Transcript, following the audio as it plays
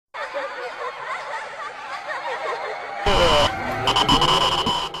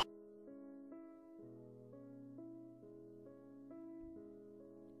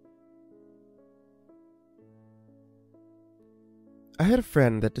I had a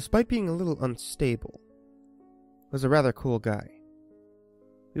friend that, despite being a little unstable, was a rather cool guy.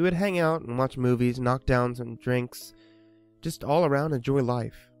 We would hang out and watch movies, knock down some drinks, just all around enjoy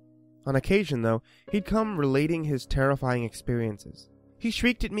life. On occasion, though, he'd come relating his terrifying experiences. He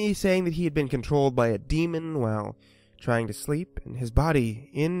shrieked at me, saying that he had been controlled by a demon while trying to sleep, and his body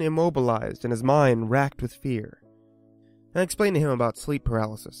immobilized and his mind racked with fear. I explained to him about sleep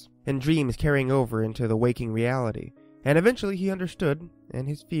paralysis and dreams carrying over into the waking reality, and eventually he understood, and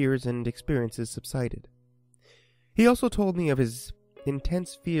his fears and experiences subsided. He also told me of his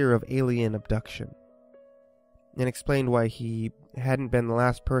intense fear of alien abduction, and explained why he hadn't been the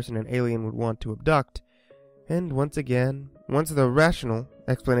last person an alien would want to abduct, and once the rational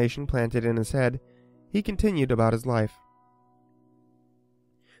explanation planted in his head, he continued about his life.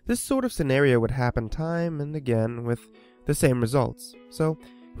 This sort of scenario would happen time and again with the same results, so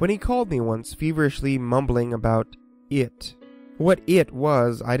when he called me once, feverishly mumbling about it, what it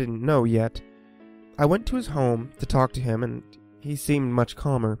was I didn't know yet, I went to his home to talk to him, and he seemed much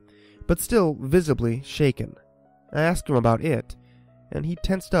calmer, but still visibly shaken. I asked him about it, and he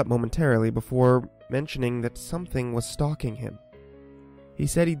tensed up momentarily before mentioning that something was stalking him. He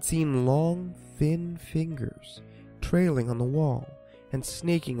said he'd seen long, thin fingers trailing on the wall and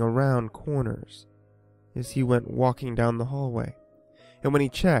snaking around corners as he went walking down the hallway, and when he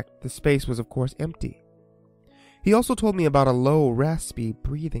checked, the space was of course empty. He also told me about a low, raspy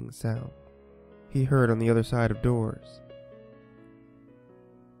breathing sound he heard on the other side of doors.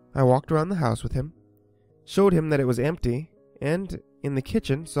 I walked around the house with him, showed him that it was empty, and in the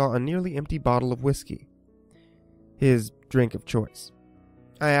kitchen saw a nearly empty bottle of whiskey, his drink of choice.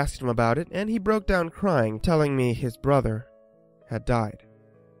 I asked him about it, and he broke down crying, telling me his brother had died.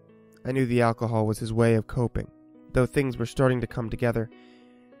 I knew the alcohol was his way of coping, though things were starting to come together.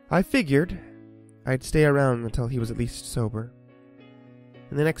 I figured I'd stay around until he was at least sober.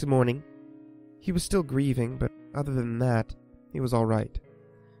 And the next morning, he was still grieving, but other than that, he was all right.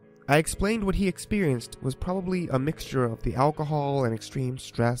 I explained what he experienced was probably a mixture of the alcohol and extreme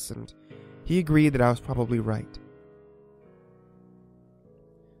stress, and he agreed that I was probably right.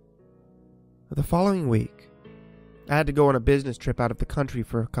 The following week, I had to go on a business trip out of the country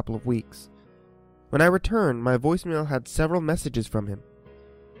for a couple of weeks. When I returned, my voicemail had several messages from him.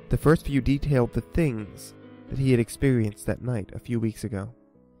 The first few detailed the things that he had experienced that night a few weeks ago,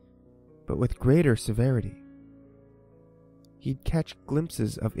 but with greater severity. He'd catch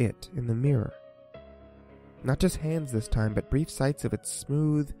glimpses of it in the mirror. Not just hands this time, but brief sights of its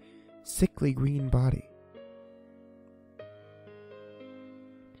smooth, sickly green body.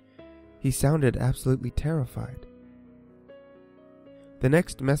 He sounded absolutely terrified. The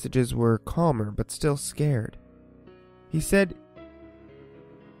next messages were calmer, but still scared. He said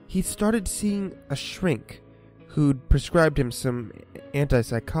he started seeing a shrink who'd prescribed him some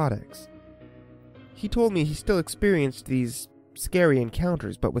antipsychotics. He told me he still experienced these scary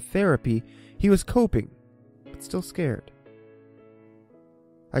encounters, but with therapy, he was coping, but still scared.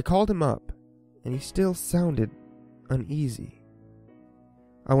 I called him up, and he still sounded uneasy.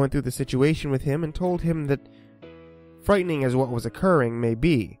 I went through the situation with him and told him that, frightening as what was occurring may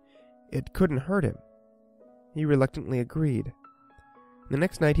be, it couldn't hurt him. He reluctantly agreed. The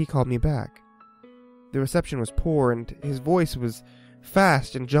next night he called me back. The reception was poor, and his voice was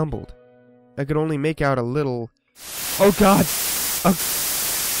fast and jumbled. I could only make out a little, "Oh God!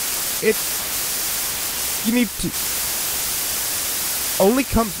 You need to... only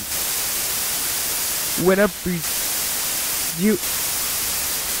come whenever you...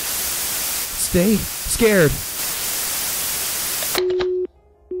 stay scared."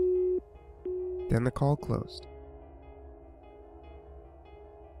 Then the call closed.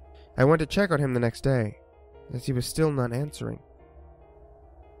 I went to check on him the next day, as he was still not answering.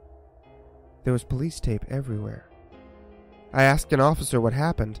 There was police tape everywhere. I asked an officer what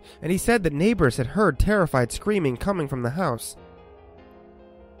happened, and he said that neighbors had heard terrified screaming coming from the house.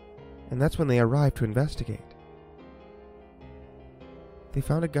 And that's when they arrived to investigate. They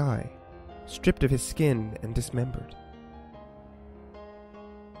found a guy, stripped of his skin and dismembered.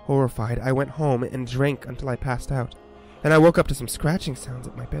 Horrified, I went home and drank until I passed out, and I woke up to some scratching sounds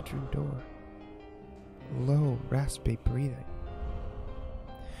at my bedroom door. Low, raspy breathing.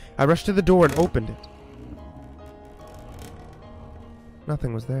 I rushed to the door and opened it.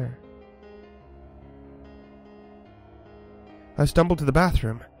 Nothing was there. I stumbled to the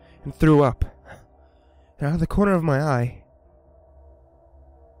bathroom and threw up. And out of the corner of my eye,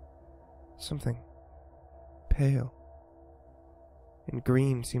 something pale and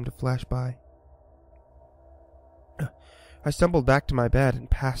green seemed to flash by. I stumbled back to my bed and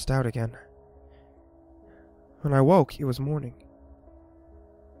passed out again. When I woke, it was morning.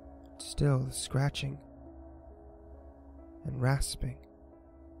 Still the scratching and rasping.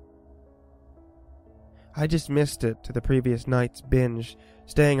 I just missed it to the previous night's binge,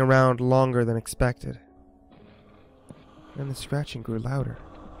 staying around longer than expected. And the scratching grew louder.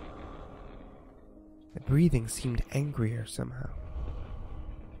 The breathing seemed angrier somehow.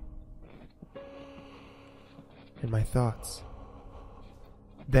 And my thoughts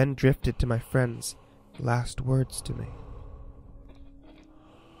then drifted to my friend's last words to me.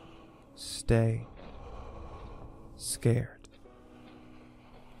 Stay scared.